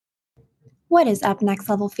What is up, Next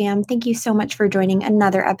Level fam? Thank you so much for joining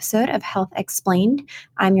another episode of Health Explained.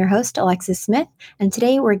 I'm your host, Alexis Smith, and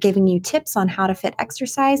today we're giving you tips on how to fit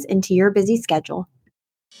exercise into your busy schedule.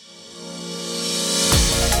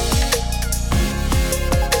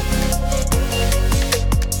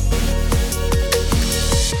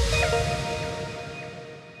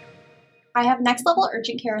 I have Next Level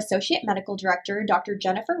Urgent Care Associate Medical Director, Dr.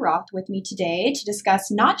 Jennifer Roth, with me today to discuss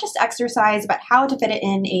not just exercise, but how to fit it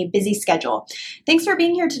in a busy schedule. Thanks for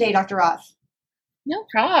being here today, Dr. Roth. No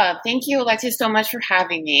problem. Thank you, Alexis, so much for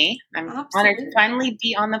having me. I'm honored to finally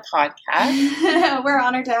be on the podcast. We're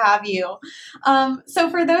honored to have you. So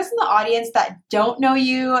for those in the audience that don't know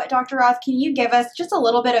you, Dr. Roth, can you give us just a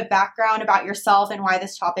little bit of background about yourself and why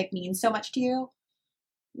this topic means so much to you?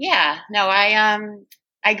 Yeah, no,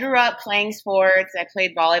 I grew up playing sports. I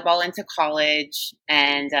played volleyball into college,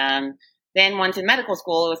 and then once in medical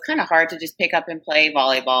school, it was kind of hard to just pick up and play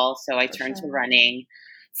volleyball, so I turned to running.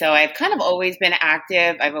 So I've kind of always been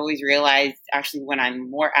active. I've always realized actually when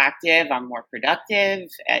I'm more active, I'm more productive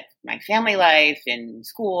at my family life, in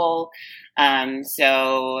school.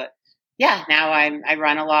 So yeah, now I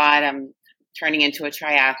run a lot. I'm turning into a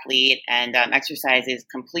triathlete, and exercise is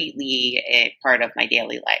completely a part of my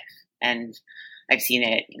daily life. And I've seen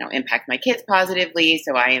it, impact my kids positively.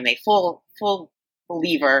 So I am a full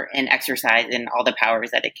believer in exercise and all the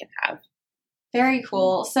powers that it can have. Very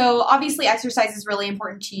cool. So obviously exercise is really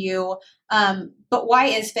important to you, but why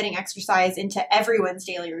is fitting exercise into everyone's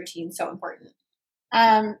daily routine so important?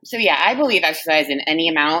 So yeah, I believe exercise in any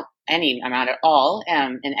amount at all,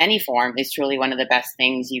 in any form, is truly one of the best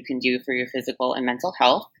things you can do for your physical and mental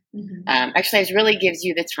health. Mm-hmm. Exercise really gives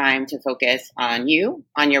you the time to focus on you,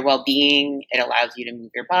 on your well-being. It allows you to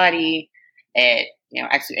move your body. It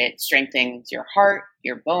strengthens your heart,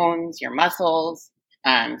 your bones, your muscles.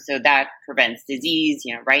 So that prevents disease,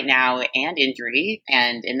 right now and injury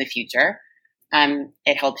and in the future.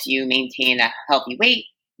 It helps you maintain a healthy weight,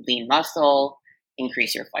 lean muscle,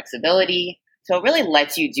 increase your flexibility. So it really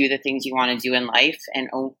lets you do the things you want to do in life and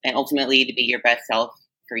ultimately to be your best self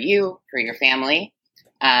for you, for your family.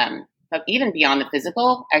 But even beyond the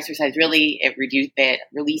physical, exercise really, it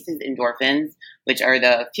releases endorphins, which are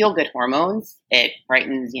the feel-good hormones. It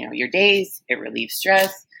brightens, your days. It relieves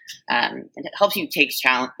stress. And it helps you take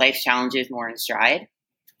life's challenges more in stride.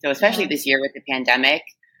 So especially this year with the pandemic,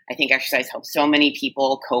 I think exercise helps so many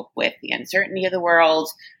people cope with the uncertainty of the world.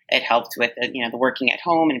 It helped with the working at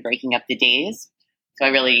home and breaking up the days. So I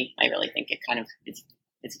really think it kind of it's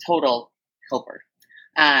a total helper.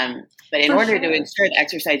 But in order to ensure that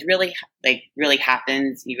exercise really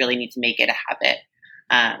happens, you really need to make it a habit.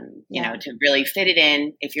 To really fit it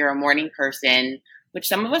in. If you're a morning person, which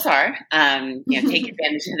some of us are, take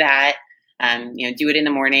advantage of that. Do it in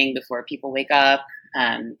the morning before people wake up.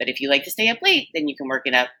 But if you like to stay up late, then you can work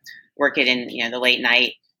it in, the late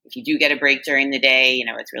night. If you do get a break during the day,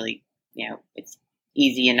 it's really, it's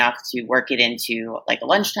easy enough to work it into like a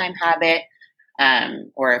lunchtime habit.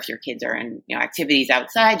 Or if your kids are in, activities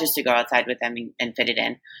outside, just to go outside with them and fit it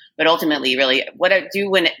in. But ultimately, really,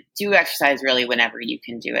 do exercise really whenever you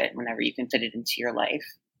can do it, whenever you can fit it into your life.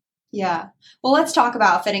 Yeah. Well, let's talk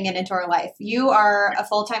about fitting it into our life. You are a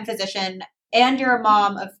full-time physician and you're a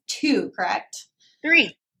mom of 2, correct?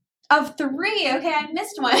 3. Of 3. Okay, I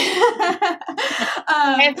missed one.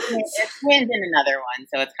 I have twins in another one,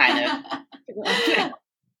 so it's kind of.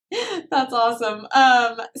 That's awesome.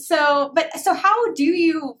 So how do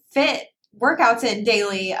you fit workouts in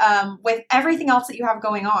daily with everything else that you have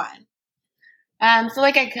going on? So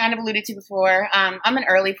like I kind of alluded to before, I'm an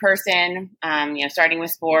early person, starting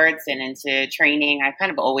with sports and into training. I've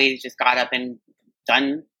kind of always just got up and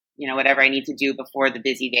done, whatever I need to do before the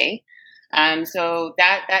busy day. So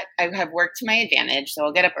that I have worked to my advantage. So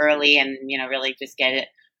I'll get up early and, really just get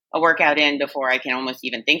a workout in before I can almost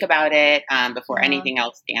even think about it, before anything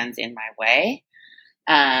else stands in my way.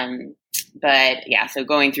 But yeah, so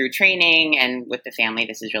going through training and with the family,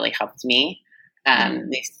 this has really helped me,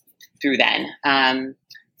 through then.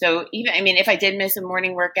 So even, if I did miss a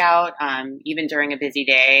morning workout, even during a busy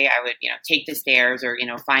day, I would, take the stairs or,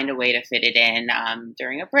 find a way to fit it in,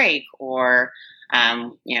 during a break or,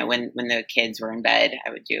 when the kids were in bed, I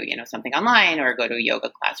would do, something online or go to a yoga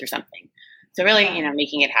class or something. So really,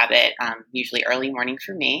 making it habit, usually early morning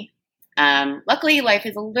for me. Luckily, life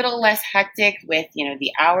is a little less hectic with,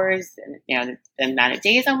 the hours and, the amount of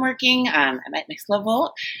days I'm working. I'm at Next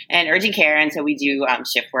Level and urgent care. And so we do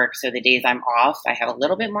shift work. So the days I'm off, I have a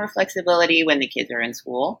little bit more flexibility when the kids are in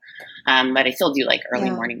school. But I still do like early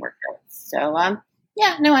morning workouts. So,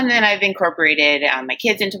 and then I've incorporated my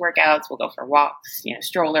kids into workouts. We'll go for walks,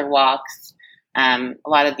 stroller walks. A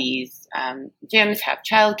lot of these gyms have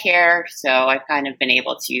childcare, so I've kind of been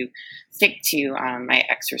able to stick to my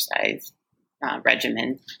exercise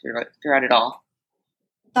regimen throughout it all.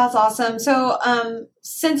 That's awesome. So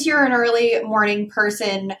since you're an early morning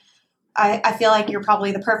person, I feel like you're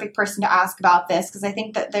probably the perfect person to ask about this, because I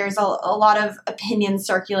think that there's a lot of opinions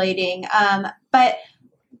circulating. But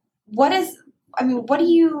what do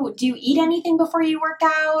you eat anything before you work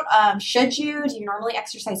out? Should you? Do you normally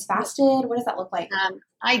exercise fasted? What does that look like?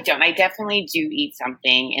 I don't. I definitely do eat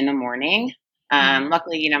something in the morning.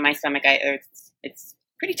 Luckily, my stomach, it's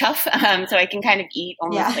pretty tough. So I can kind of eat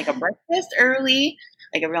almost like a breakfast early,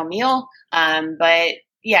 like a real meal. But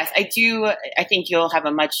yes, I do. I think you'll have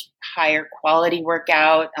a much higher quality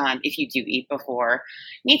workout if you do eat before.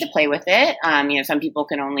 You need to play with it. Some people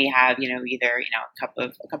can only have, either a cup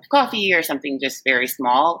of coffee or something just very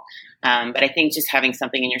small. But I think just having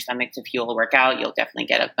something in your stomach to fuel a workout, you'll definitely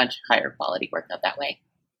get a much higher quality workout that way.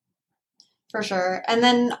 For sure. And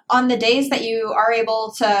then on the days that you are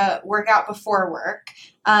able to work out before work,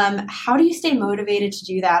 how do you stay motivated to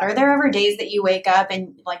do that? Are there ever days that you wake up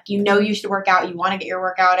and you should work out, you want to get your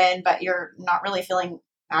workout in, but you're not really feeling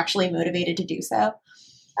actually motivated to do so?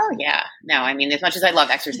 Oh, yeah. No, as much as I love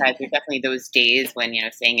exercise, there's definitely those days when,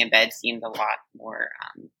 staying in bed seems a lot more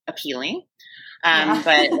appealing.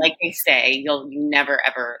 But like they say, you never,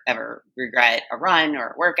 ever, ever regret a run or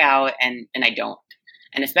a workout. And I don't.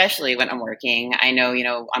 And especially when I'm working, I know,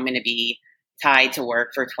 I'm going to be tied to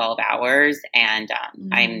work for 12 hours and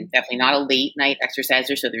I'm definitely not a late night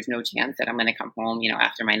exerciser. So there's no chance that I'm going to come home,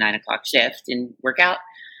 after my 9 o'clock shift and work out.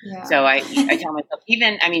 Yeah. So I tell myself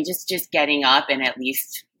just getting up and at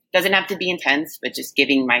least doesn't have to be intense, but just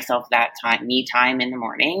giving myself that me time in the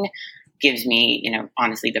morning gives me,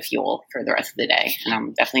 honestly the fuel for the rest of the day. And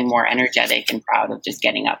I'm definitely more energetic and proud of just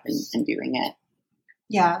getting up and doing it.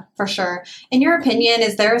 Yeah, for sure. In your opinion,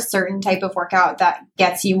 is there a certain type of workout that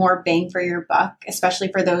gets you more bang for your buck, especially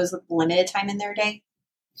for those with limited time in their day?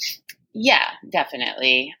 Yeah,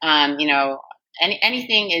 definitely.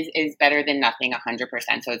 Anything is better than nothing 100%.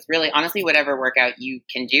 So it's really, honestly, whatever workout you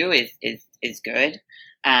can do is good.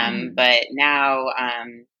 But now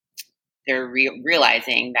they're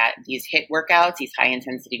realizing that these HIIT workouts, these high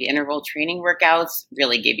intensity interval training workouts,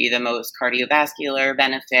 really give you the most cardiovascular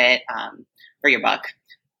benefit for your buck.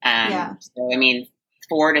 So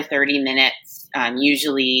 4 to 30 minutes.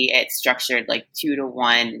 Usually it's structured like 2 to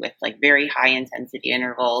 1 with like very high intensity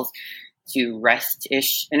intervals to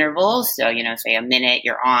rest-ish intervals. So, say a minute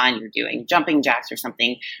you're doing jumping jacks or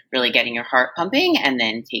something, really getting your heart pumping, and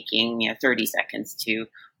then taking 30 seconds to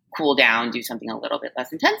cool down, do something a little bit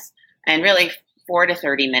less intense, and really 4 to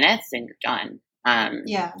 30 minutes and you're done. And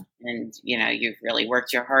you've really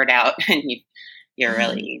worked your heart out and you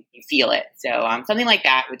feel it. So something like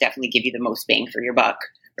that would definitely give you the most bang for your buck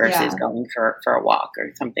versus going for a walk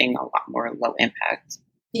or something a lot more low impact.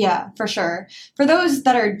 Yeah, for sure. For those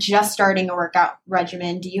that are just starting a workout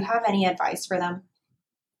regimen, do you have any advice for them?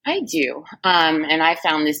 I do. And I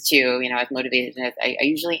found this too, as motivated as I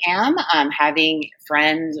usually am, having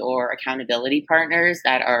friends or accountability partners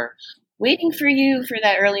that are waiting for you for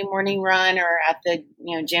that early morning run or at the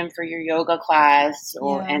gym for your yoga class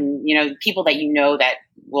and people that that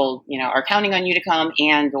will are counting on you to come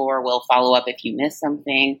and or will follow up if you miss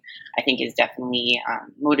something, I think is definitely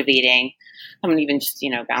motivating. Someone even just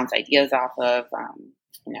bounce ideas off of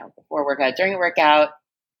before workout, during a workout.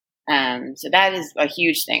 So that is a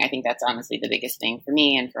huge thing. I think that's honestly the biggest thing for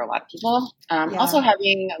me and for a lot of people. Also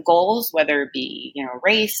having goals, whether it be a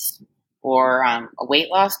race or a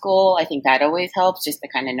weight loss goal, I think that always helps, just to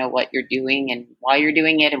kind of know what you're doing and why you're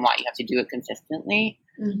doing it and why you have to do it consistently.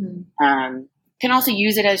 Can also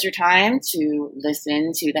use it as your time to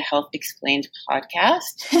listen to the Health Explained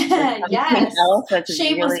podcast. Yes,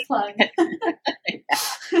 shameless plug.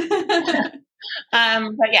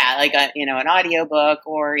 But yeah, like an audiobook,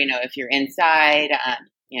 or if you're inside,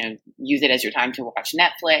 use it as your time to watch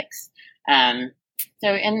Netflix.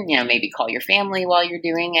 Maybe call your family while you're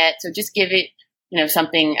doing it. So just give it,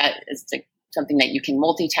 something something that you can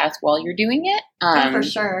multitask while you're doing it. For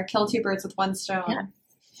sure. Kill two birds with one stone. Yeah.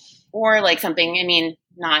 Or like something,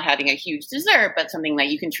 not having a huge dessert, but something that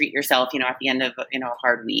you can treat yourself, at the end of, a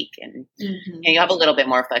hard week. And you have a little bit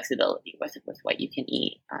more flexibility with what you can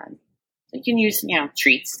eat. You can use,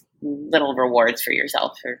 treats, little rewards for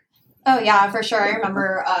yourself. Oh, yeah, for sure. I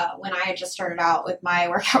remember when I had just started out with my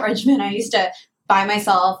workout regimen, I used to buy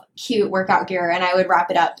myself cute workout gear and I would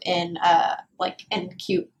wrap it up in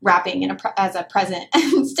cute wrapping as a present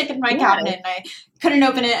and stick it in my cabinet. And I couldn't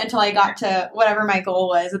open it until I got to whatever my goal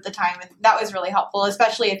was at the time. And that was really helpful,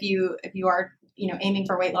 especially if you are, aiming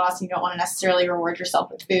for weight loss and you don't want to necessarily reward yourself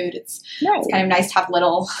with food. It's kind of nice to have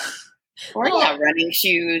little. Or running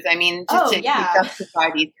shoes. I mean, just to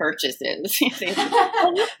justify these purchases. So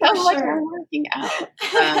much more working out.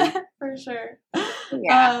 For sure.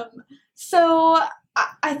 Yeah. So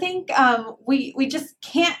I think we just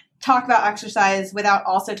can't talk about exercise without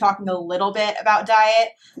also talking a little bit about diet.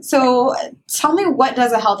 So tell me, what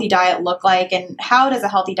does a healthy diet look like, and how does a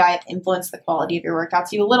healthy diet influence the quality of your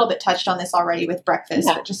workouts? You a little bit touched on this already with breakfast,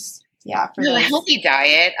 but just for a healthy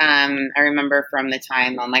diet. I remember from the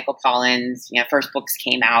time Michael Pollan's first books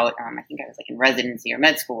came out. I think I was in residency or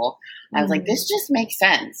med school. I was like, this just makes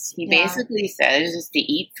sense. He basically says just to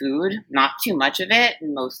eat food, not too much of it,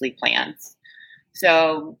 and mostly plants.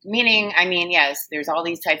 So meaning, yes, there's all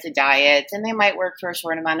these types of diets, and they might work for a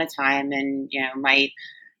short amount of time, and might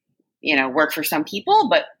work for some people,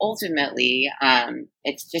 but ultimately,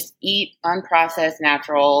 it's just eat unprocessed,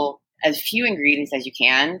 natural, as few ingredients as you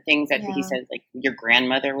can, things that he says your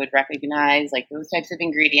grandmother would recognize, those types of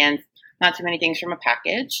ingredients, not too many things from a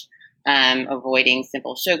package, avoiding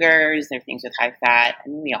simple sugars, there are things with high fat.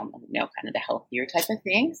 We all know kind of the healthier type of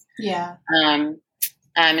things. Yeah.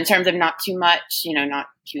 In terms of not too much, not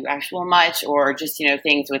too actual much, or just,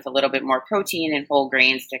 things with a little bit more protein and whole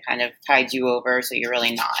grains to kind of tide you over. So you're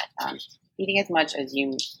really not eating as much as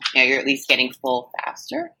you're at least getting full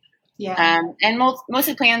faster. Yeah. And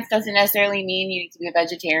mostly plants doesn't necessarily mean you need to be a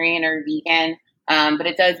vegetarian or vegan, but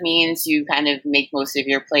it does mean to kind of make most of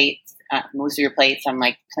your plates on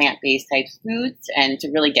plant-based type foods, and to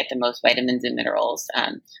really get the most vitamins and minerals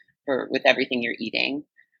with everything you're eating.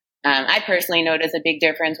 I personally notice a big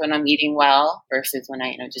difference when I'm eating well versus when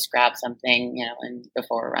I just grab something and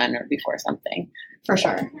before a run or before something. For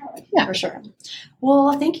sure. Yeah, for sure.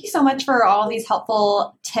 Well, thank you so much for all these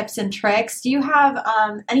helpful tips and tricks. Do you have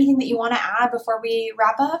anything that you want to add before we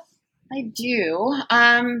wrap up? I do.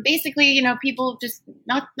 Basically, people just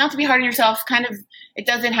not to be hard on yourself. Kind of, it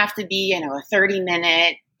doesn't have to be a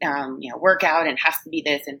 30-minute workout and has to be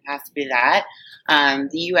this and has to be that.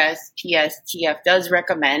 The USPSTF does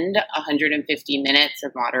recommend 150 minutes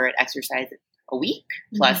of moderate exercise a week,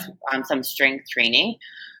 plus some strength training.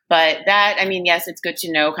 But that, yes, it's good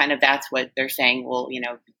to know kind of that's what they're saying will,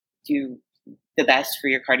 do the best for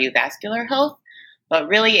your cardiovascular health. But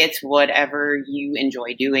really, it's whatever you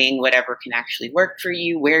enjoy doing, whatever can actually work for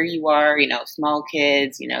you, where you are, small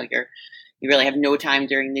kids, you really have no time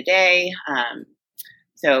during the day.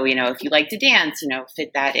 So, if you like to dance,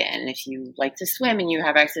 fit that in. If you like to swim and you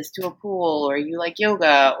have access to a pool, or you like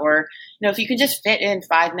yoga, or, if you can just fit in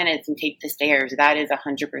 5 minutes and take the stairs, that is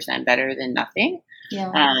 100% better than nothing.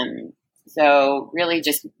 Yeah. So really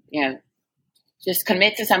just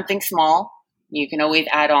commit to something small. You can always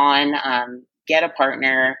add on, get a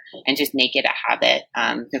partner, and just make it a habit.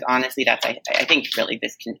 Because honestly, that's, I think really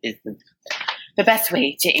this is the best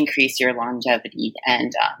way to increase your longevity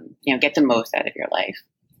and, get the most out of your life.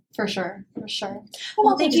 For sure.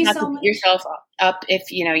 Well, thank you so much. Beat yourself up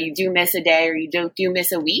if, you do miss a day or you do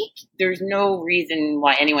miss a week. There's no reason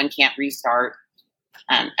why anyone can't restart,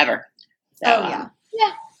 ever. So,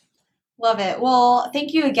 yeah. Love it. Well,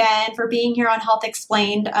 thank you again for being here on Health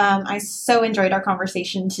Explained. I so enjoyed our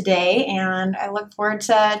conversation today, and I look forward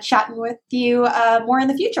to chatting with you more in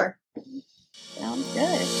the future. Sounds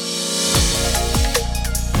good.